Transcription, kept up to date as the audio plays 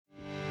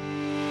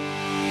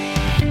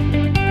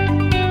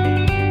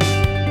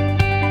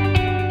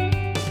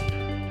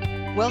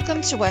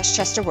Welcome to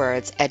Westchester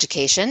Words,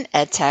 Education,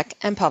 EdTech,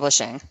 and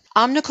Publishing.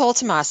 I'm Nicole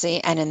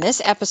Tomasi, and in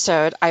this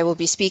episode, I will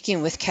be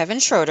speaking with Kevin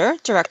Schroeder,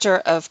 Director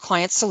of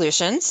Client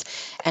Solutions,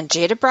 and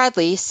Jada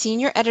Bradley,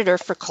 Senior Editor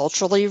for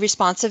Culturally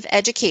Responsive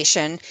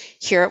Education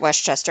here at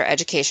Westchester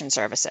Education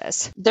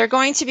Services. They're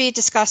going to be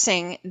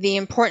discussing the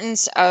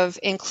importance of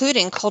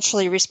including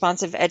culturally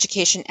responsive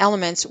education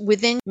elements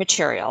within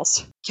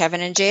materials.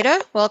 Kevin and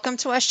Jada, welcome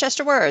to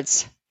Westchester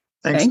Words.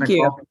 Thanks, Thank Nicole.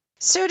 you.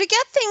 So to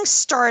get things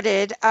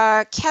started,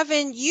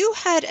 Kevin, you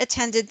had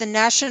attended the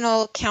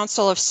National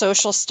Council of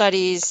Social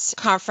Studies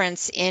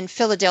conference in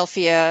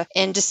Philadelphia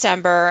in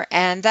December,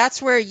 and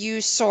that's where you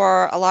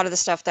saw a lot of the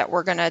stuff that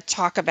we're going to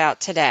talk about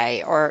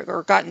today,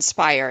 or got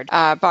inspired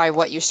by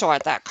what you saw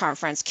at that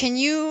conference. Can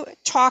you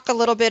talk a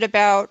little bit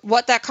about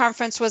what that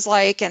conference was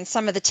like and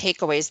some of the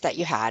takeaways that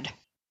you had?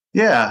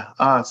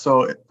 Yeah.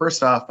 So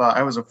first off,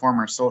 I was a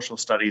former social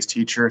studies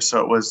teacher, so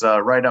it was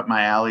right up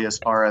my alley as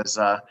far as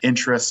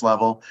interest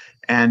level.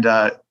 And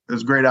it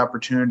was a great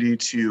opportunity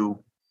to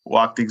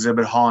walk the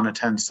exhibit hall and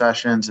attend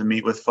sessions and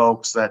meet with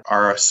folks that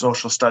are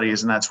social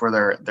studies, and that's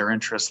where their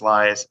interest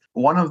lies.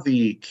 One of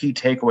the key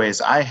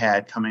takeaways I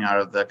had coming out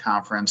of the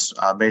conference,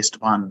 based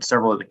upon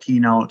several of the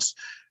keynotes,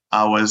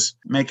 was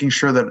making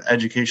sure that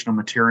educational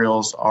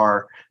materials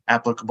are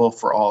applicable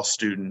for all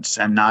students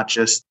and not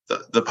just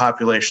the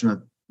population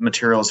that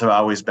materials have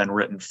always been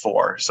written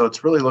for. So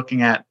it's really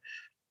looking at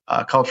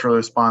culturally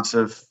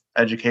responsive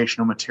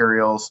educational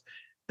materials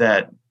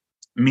that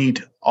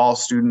meet all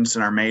students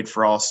and are made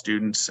for all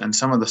students. And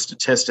some of the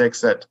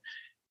statistics that,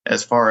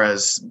 as far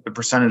as the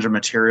percentage of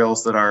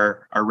materials that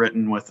are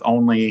written with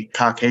only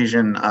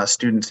Caucasian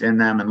students in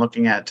them, and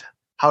looking at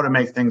how to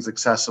make things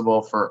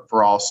accessible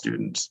for all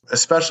students,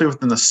 especially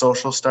within the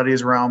social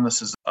studies realm.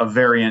 This is a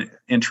very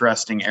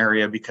interesting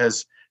area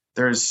because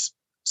there's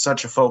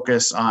such a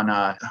focus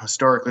on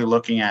historically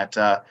looking at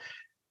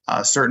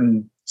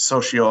certain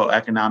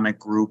socioeconomic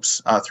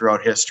groups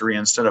throughout history,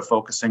 instead of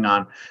focusing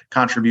on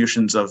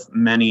contributions of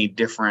many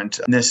different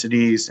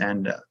ethnicities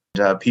and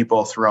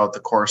people throughout the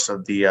course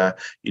of the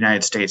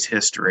United States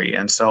history.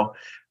 And so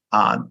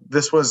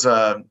this was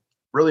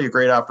really a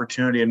great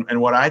opportunity.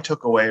 And what I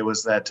took away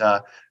was that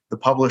the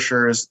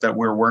publishers that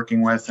we're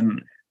working with,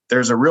 and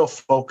there's a real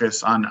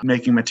focus on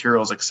making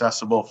materials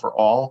accessible for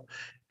all.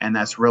 And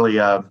that's really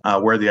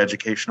where the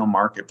educational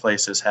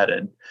marketplace is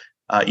headed,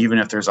 even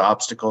if there's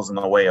obstacles in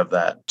the way of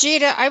that.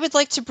 Jada, I would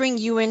like to bring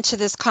you into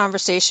this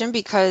conversation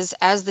because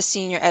as the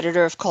Senior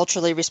Editor of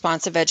Culturally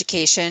Responsive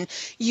Education,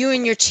 you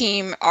and your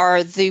team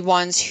are the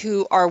ones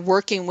who are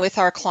working with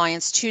our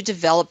clients to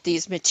develop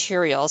these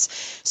materials.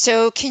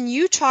 So can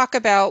you talk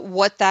about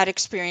what that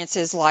experience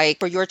is like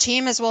for your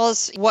team, as well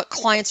as what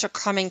clients are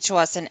coming to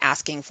us and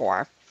asking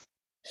for?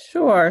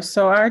 Sure.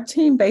 So our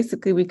team,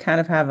 basically, we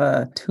kind of have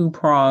a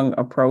two-prong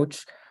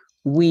approach.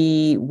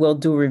 We will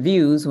do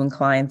reviews when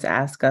clients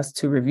ask us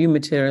to review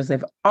materials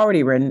they've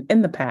already written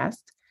in the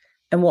past,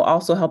 and we'll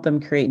also help them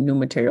create new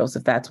materials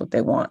if that's what they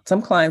want.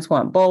 Some clients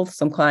want both.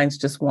 Some clients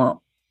just want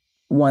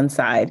one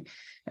side,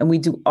 and we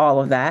do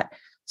all of that.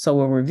 So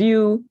we'll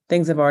review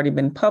things that have already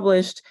been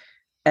published,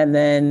 and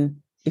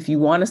then if you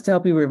want us to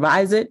help you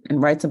revise it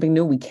and write something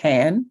new, we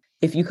can.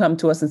 If you come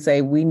to us and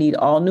say, we need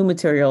all new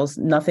materials,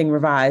 nothing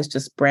revised,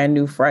 just brand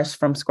new, fresh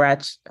from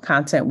scratch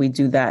content, we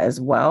do that as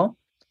well.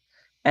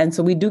 And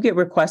so we do get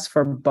requests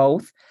for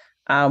both.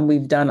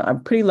 We've done a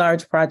pretty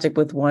large project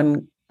with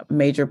one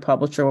major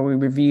publisher where we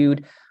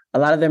reviewed a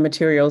lot of their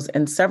materials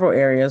in several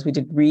areas. We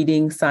did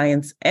reading,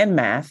 science, and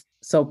math.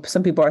 So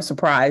some people are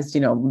surprised,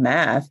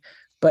 math,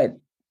 but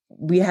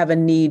we have a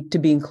need to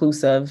be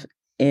inclusive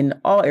in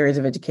all areas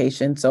of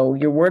education. So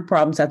your word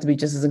problems have to be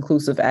just as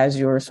inclusive as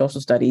your social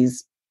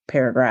studies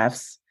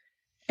paragraphs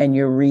and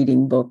your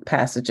reading book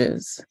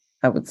passages,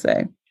 I would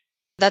say.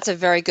 That's a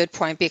very good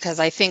point, because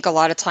I think a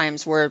lot of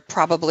times we're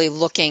probably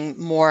looking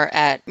more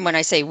at, when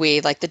I say we,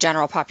 like the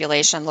general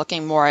population,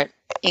 looking more at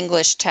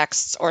English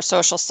texts or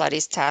social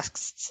studies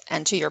texts.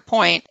 And to your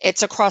point,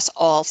 it's across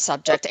all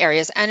subject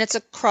areas and it's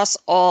across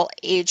all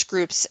age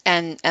groups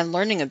and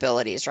learning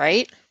abilities,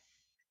 right?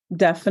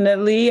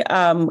 Definitely.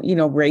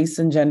 Race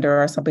and gender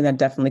are something that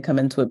definitely come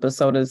into it, but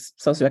so does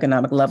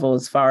socioeconomic level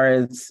as far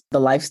as the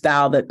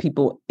lifestyle that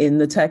people in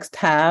the text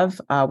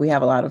have. We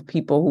have a lot of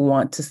people who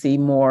want to see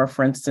more,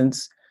 for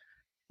instance,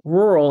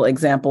 rural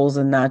examples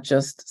and not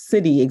just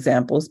city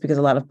examples, because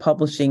a lot of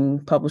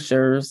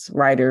publishers,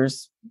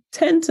 writers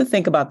tend to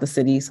think about the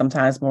city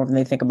sometimes more than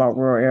they think about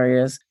rural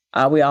areas.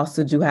 We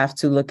also do have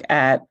to look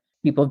at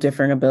people of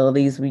differing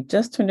abilities. We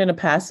just turned in a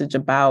passage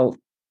about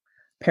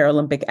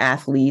Paralympic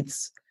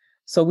athletes.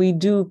 So we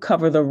do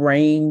cover the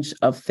range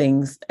of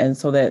things. And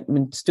so that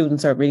when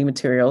students are reading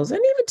materials, and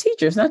even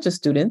teachers, not just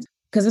students,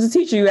 because as a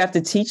teacher, you have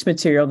to teach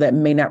material that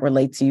may not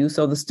relate to you.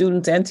 So the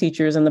students and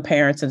teachers and the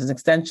parents, as an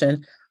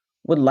extension,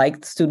 would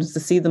like students to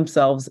see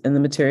themselves in the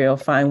material,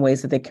 find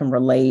ways that they can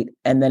relate.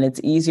 And then it's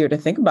easier to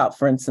think about,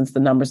 for instance, the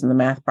numbers in the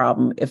math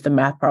problem, if the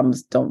math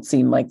problems don't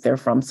seem like they're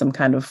from some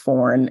kind of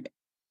foreign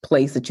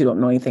place that you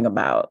don't know anything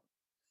about.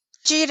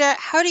 Jada,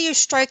 how do you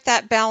strike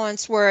that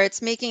balance where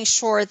it's making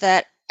sure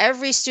that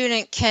every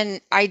student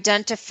can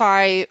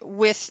identify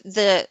with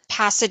the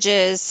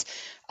passages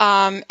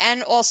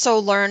and also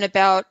learn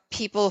about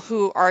people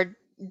who are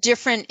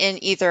different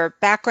in either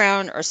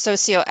background or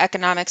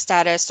socioeconomic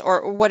status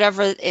or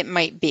whatever it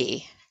might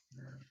be?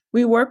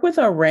 We work with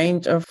a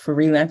range of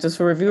freelancers.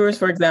 For reviewers,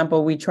 for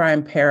example, we try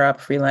and pair up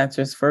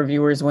freelancers for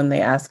reviewers when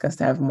they ask us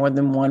to have more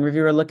than one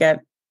reviewer look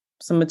at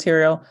some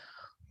material.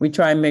 We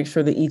try and make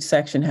sure that each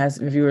section has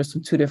reviewers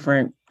from two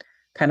different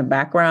kind of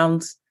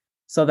backgrounds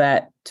so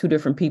that two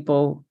different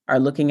people are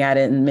looking at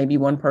it, and maybe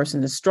one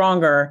person is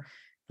stronger,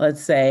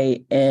 let's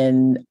say,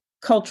 in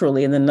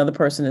culturally, and then another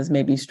person is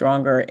maybe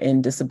stronger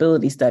in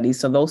disability studies.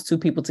 So those two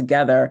people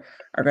together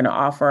are going to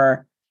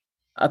offer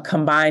a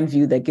combined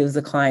view that gives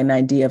the client an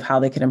idea of how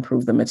they can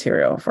improve the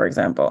material, for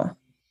example.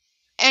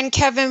 And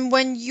Kevin,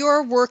 when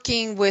you're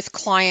working with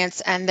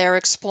clients and they're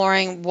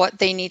exploring what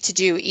they need to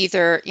do,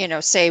 either,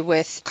 say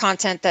with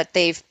content that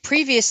they've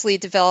previously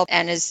developed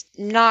and is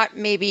not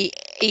maybe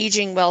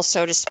aging well,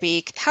 so to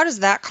speak, how does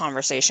that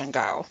conversation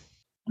go?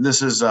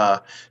 This is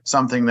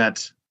something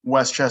that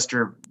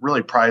Westchester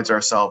really prides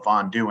ourselves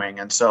on doing.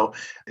 And so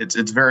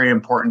it's very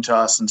important to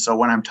us. And so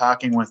when I'm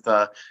talking with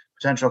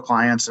potential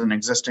clients and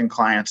existing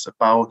clients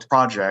about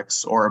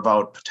projects or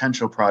about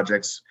potential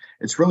projects,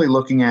 it's really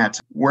looking at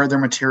where their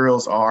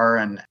materials are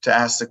and to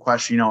ask the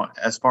question,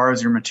 as far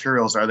as your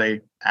materials, are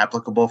they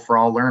applicable for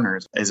all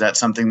learners? Is that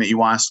something that you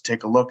want us to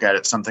take a look at?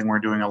 It's something we're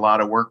doing a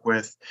lot of work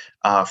with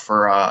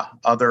for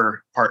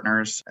other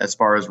partners as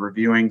far as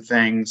reviewing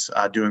things,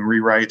 doing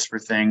rewrites for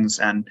things.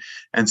 And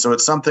so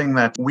it's something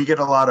that we get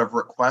a lot of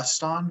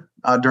requests on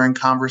during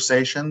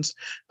conversations.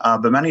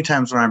 But many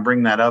times when I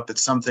bring that up,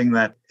 it's something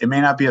that it may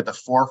not be at the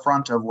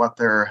forefront of what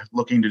they're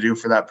looking to do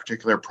for that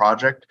particular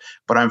project,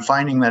 but I'm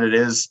finding that it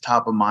is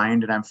top of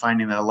mind. And I'm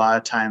finding that a lot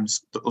of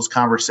times those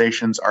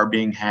conversations are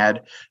being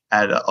had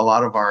at a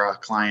lot of our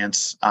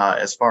clients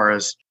as far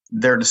as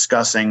they're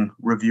discussing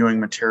reviewing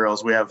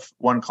materials. We have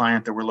one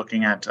client that we're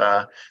looking at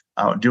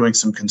doing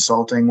some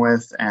consulting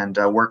with and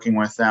working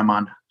with them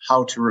on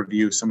how to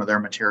review some of their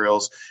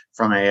materials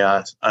from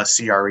a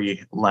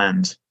CRE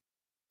lens.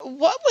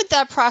 What would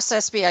that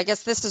process be? I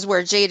guess this is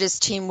where Jada's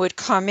team would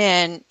come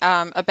in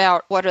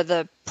about what are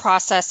the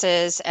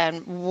processes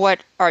and what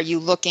are you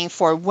looking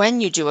for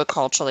when you do a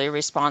culturally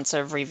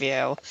responsive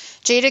review.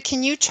 Jada,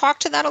 can you talk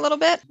to that a little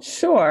bit?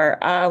 Sure.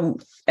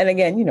 And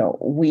again,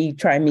 we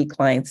try and meet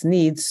clients'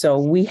 needs. So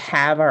we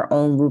have our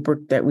own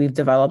rubric that we've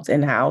developed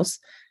in-house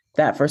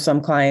that for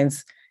some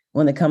clients,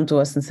 when they come to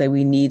us and say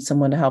we need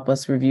someone to help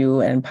us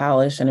review and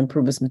polish and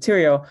improve this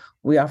material,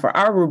 we offer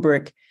our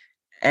rubric.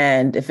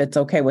 And if it's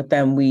okay with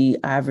them, we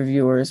have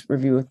reviewers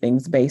review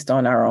things based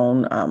on our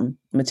own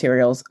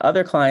materials.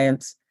 Other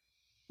clients,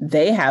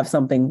 they have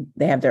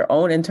their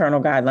own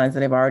internal guidelines that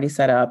they've already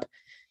set up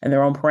and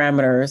their own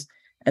parameters.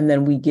 And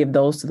then we give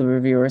those to the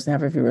reviewers and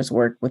have reviewers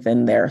work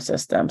within their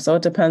system. So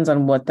it depends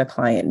on what the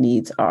client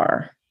needs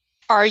are.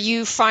 Are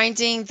you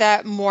finding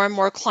that more and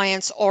more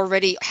clients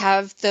already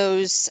have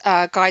those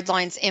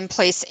guidelines in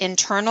place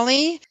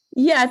internally?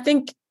 Yeah, I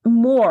think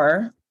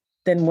more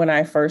than when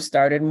I first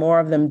started. More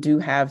of them do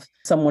have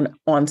someone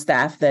on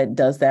staff that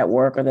does that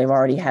work, or they've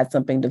already had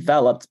something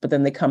developed, but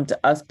then they come to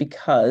us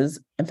because,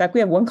 in fact, we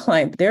have one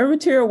client, their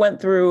material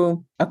went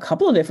through a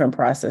couple of different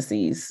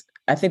processes.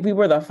 I think we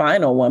were the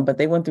final one, but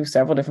they went through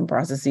several different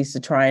processes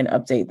to try and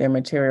update their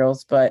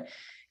materials. But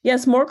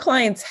yes, more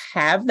clients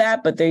have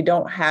that, but they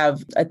don't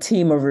have a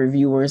team of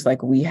reviewers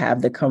like we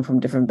have that come from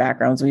different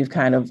backgrounds we've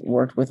kind of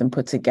worked with and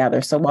put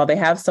together. So while they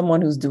have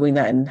someone who's doing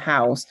that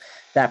in-house,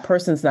 that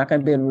person's not going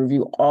to be able to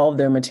review all of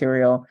their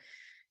material.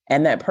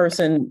 And that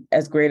person,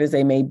 as great as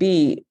they may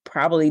be,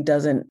 probably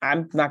doesn't,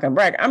 I'm not going to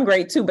brag, I'm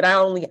great too, but I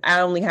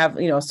only have,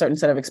 a certain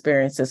set of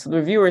experiences. So the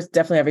reviewers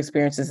definitely have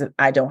experiences that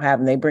I don't have,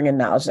 and they bring in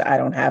knowledge that I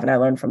don't have, and I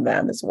learn from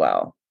them as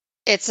well.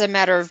 It's a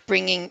matter of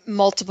bringing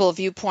multiple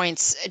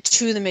viewpoints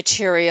to the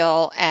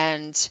material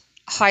and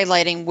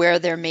highlighting where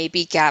there may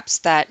be gaps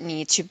that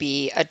need to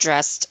be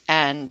addressed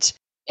and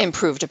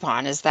improved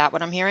upon. Is that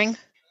what I'm hearing?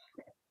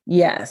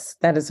 Yes,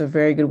 that is a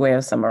very good way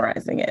of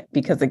summarizing it.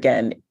 Because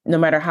again, no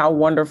matter how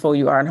wonderful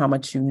you are and how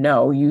much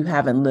you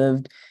haven't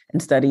lived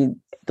and studied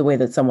the way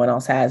that someone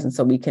else has. And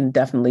so we can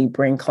definitely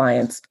bring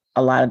clients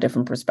a lot of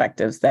different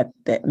perspectives that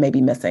may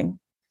be missing.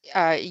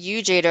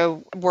 You,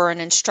 Jada, were an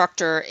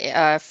instructor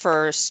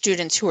for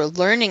students who are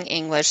learning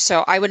English.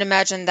 So I would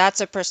imagine that's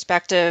a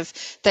perspective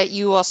that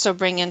you also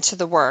bring into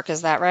the work.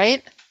 Is that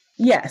right?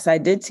 Yes, I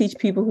did teach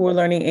people who were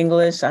learning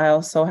English. I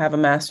also have a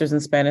master's in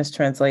Spanish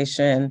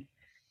translation.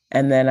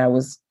 And then I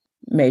was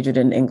majored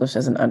in English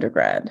as an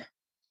undergrad.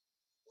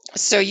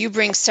 So you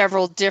bring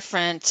several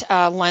different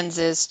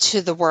lenses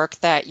to the work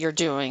that you're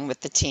doing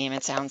with the team,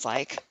 it sounds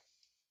like.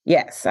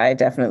 Yes, I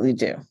definitely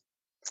do.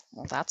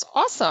 Well, that's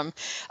awesome.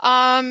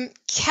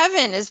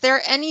 Kevin, is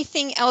there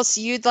anything else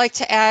you'd like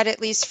to add,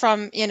 at least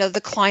from,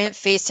 the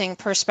client-facing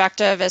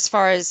perspective, as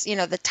far as,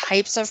 the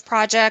types of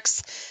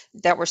projects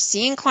that we're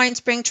seeing clients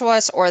bring to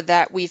us or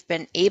that we've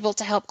been able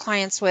to help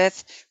clients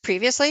with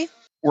previously?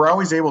 We're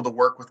always able to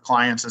work with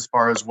clients as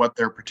far as what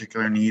their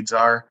particular needs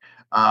are.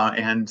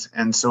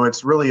 And so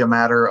it's really a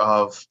matter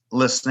of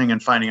listening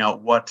and finding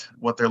out what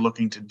they're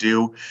looking to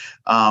do.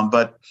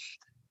 But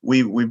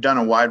we've done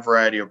a wide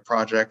variety of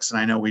projects, and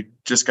I know we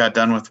just got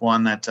done with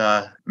one that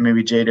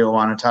maybe Jada will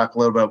want to talk a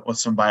little bit with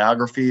some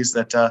biographies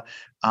that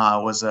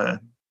was a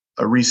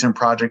recent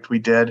project we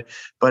did.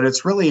 But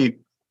it's really,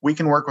 we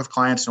can work with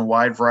clients in a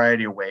wide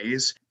variety of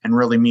ways and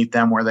really meet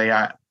them where they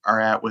are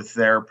at with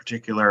their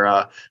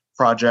particular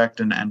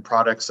project and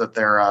products that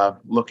they're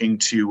looking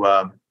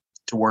to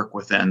work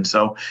within.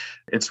 So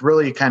it's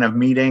really kind of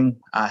meeting,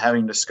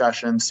 having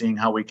discussions, seeing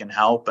how we can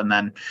help, and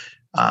then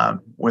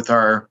with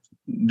our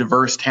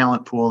diverse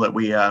talent pool that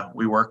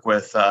we work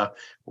with,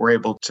 we're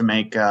able to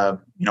make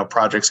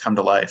projects come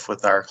to life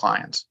with our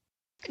clients.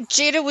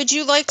 Jada, would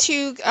you like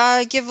to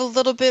give a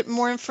little bit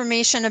more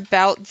information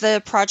about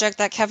the project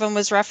that Kevin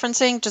was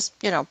referencing? Just,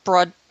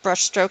 broad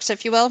brush strokes,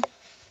 if you will.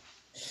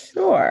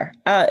 Sure.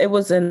 It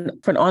was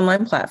for an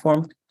online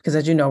platform, because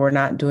as you know, we're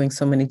not doing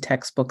so many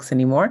textbooks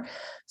anymore.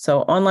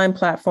 So online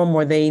platform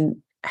where they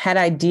had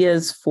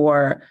ideas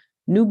for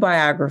new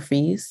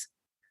biographies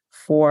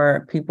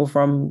for people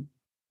from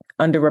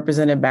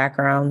underrepresented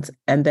backgrounds.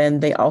 And then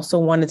they also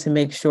wanted to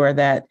make sure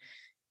that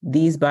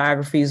these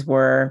biographies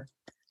were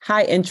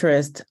high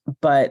interest,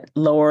 but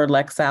lower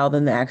Lexile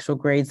than the actual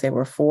grades they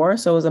were for.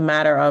 So it was a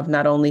matter of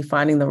not only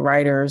finding the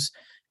writers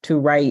to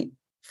write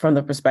from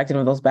the perspective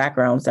of those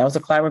backgrounds. That was a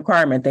client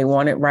requirement. They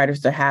wanted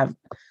writers to have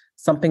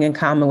something in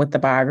common with the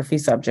biography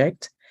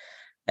subject.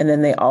 And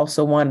then they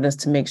also wanted us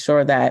to make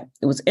sure that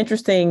it was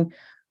interesting,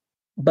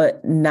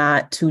 but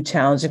not too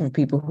challenging for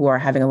people who are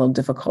having a little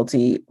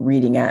difficulty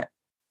reading at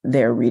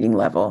their reading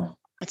level.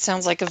 It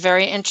sounds like a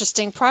very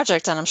interesting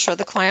project, and I'm sure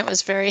the client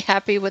was very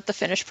happy with the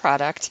finished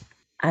product.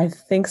 I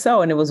think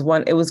so. And it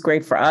was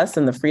great for us,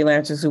 and the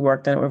freelancers who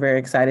worked on it were very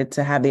excited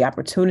to have the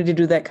opportunity to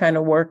do that kind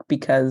of work,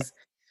 because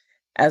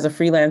as a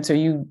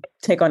freelancer, you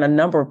take on a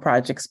number of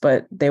projects,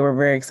 but they were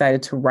very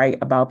excited to write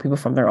about people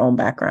from their own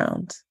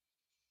backgrounds.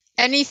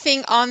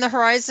 Anything on the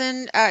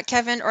horizon,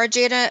 Kevin or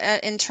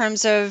Jada, in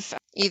terms of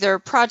either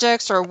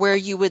projects or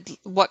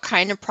what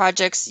kind of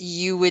projects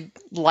you would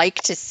like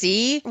to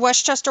see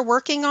Westchester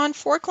working on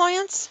for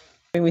clients?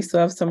 We still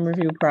have some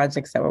review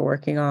projects that we're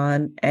working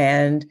on,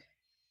 and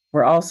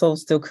we're also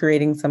still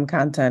creating some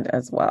content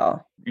as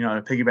well. To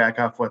piggyback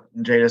off what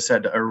Jada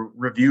said,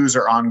 reviews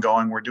are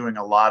ongoing. We're doing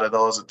a lot of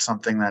those. It's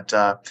something that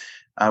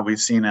we've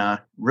seen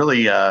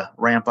really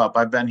ramp up.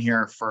 I've been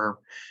here for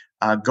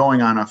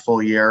going on a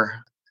full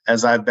year.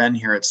 As I've been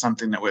here, it's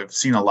something that we've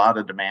seen a lot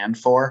of demand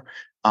for,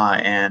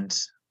 and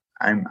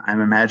I'm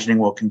imagining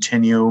we'll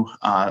continue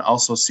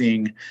also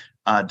seeing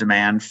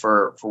demand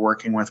for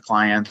working with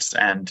clients.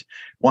 And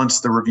once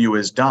the review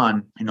is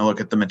done,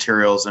 look at the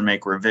materials and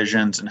make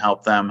revisions and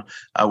help them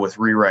with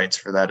rewrites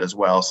for that as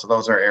well. So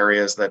those are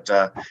areas that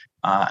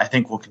I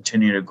think will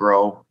continue to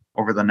grow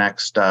over the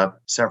next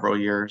several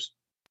years.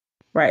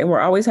 Right. And we're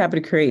always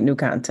happy to create new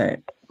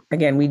content.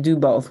 Again, we do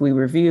both. We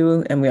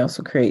review and we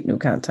also create new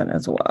content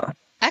as well.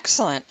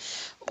 Excellent.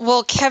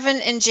 Well, Kevin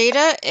and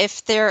Jada,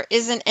 if there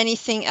isn't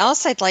anything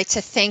else, I'd like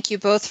to thank you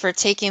both for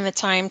taking the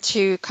time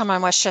to come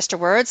on Westchester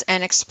Words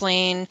and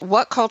explain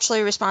what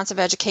culturally responsive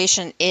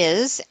education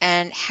is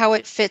and how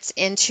it fits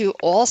into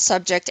all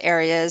subject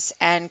areas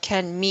and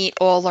can meet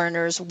all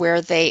learners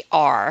where they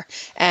are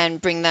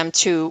and bring them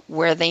to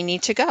where they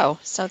need to go.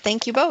 So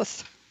thank you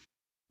both.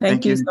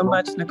 Thank you so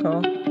much,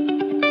 Nicole.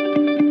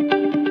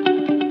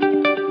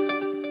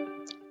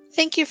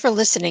 Thank you for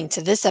listening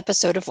to this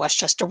episode of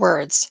Westchester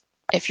Words.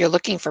 If you're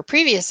looking for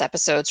previous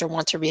episodes or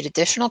want to read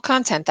additional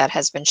content that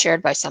has been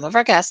shared by some of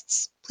our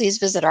guests, please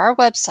visit our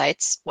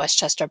websites,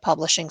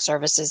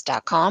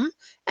 westchesterpublishingservices.com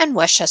and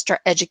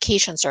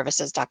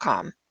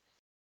westchestereducationservices.com.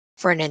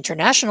 For an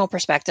international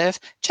perspective,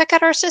 check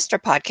out our sister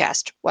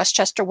podcast,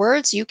 Westchester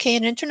Words UK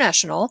and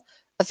International,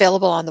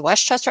 available on the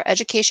Westchester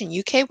Education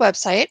UK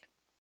website,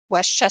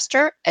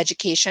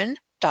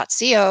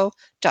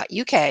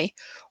 westchestereducation.co.uk,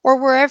 or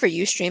wherever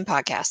you stream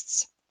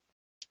podcasts.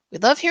 We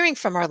love hearing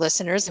from our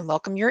listeners and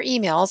welcome your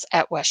emails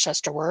at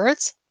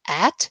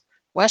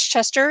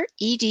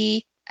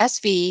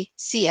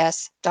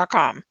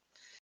westchesteredSVCS.com.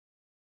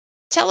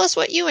 Tell us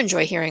what you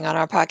enjoy hearing on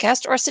our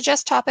podcast or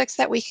suggest topics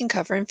that we can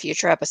cover in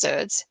future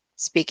episodes.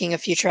 Speaking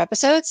of future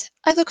episodes,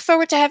 I look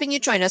forward to having you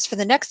join us for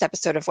the next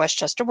episode of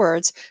Westchester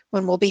Words,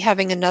 when we'll be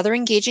having another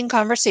engaging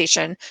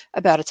conversation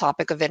about a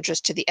topic of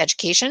interest to the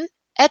education,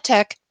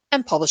 edtech,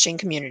 and publishing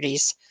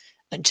communities.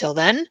 Until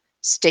then,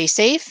 stay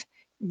safe,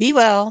 be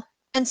well,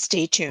 and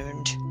stay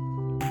tuned.